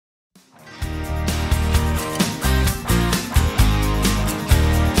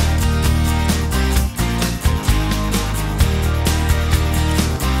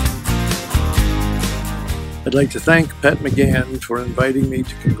I'd like to thank Pat McGann for inviting me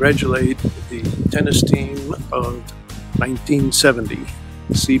to congratulate the tennis team of 1970,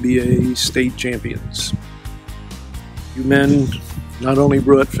 CBA state champions. You men not only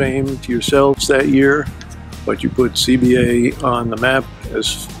brought fame to yourselves that year, but you put CBA on the map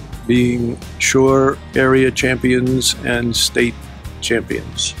as being shore area champions and state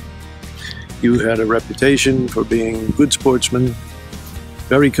champions. You had a reputation for being good sportsmen,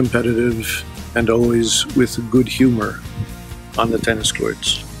 very competitive, and always with good humor on the tennis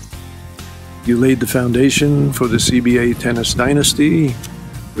courts. You laid the foundation for the CBA tennis dynasty,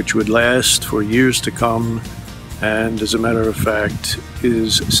 which would last for years to come, and as a matter of fact,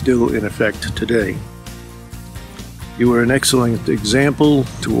 is still in effect today. You were an excellent example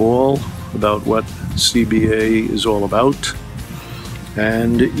to all about what CBA is all about,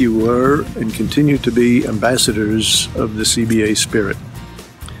 and you were and continue to be ambassadors of the CBA spirit.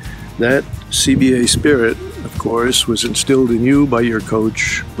 That CBA spirit, of course, was instilled in you by your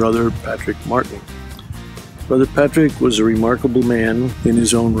coach, Brother Patrick Martin. Brother Patrick was a remarkable man in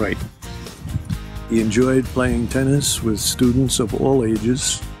his own right. He enjoyed playing tennis with students of all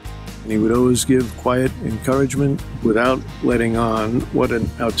ages, and he would always give quiet encouragement without letting on what an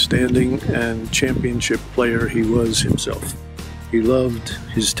outstanding and championship player he was himself. He loved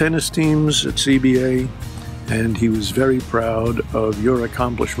his tennis teams at CBA, and he was very proud of your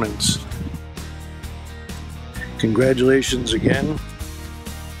accomplishments. Congratulations again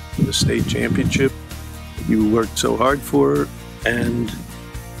for the state championship you worked so hard for, and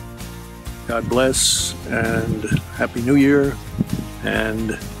God bless, and Happy New Year,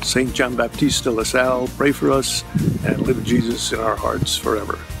 and St. John Baptiste de La Salle, pray for us, and live Jesus in our hearts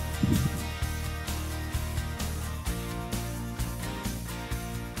forever.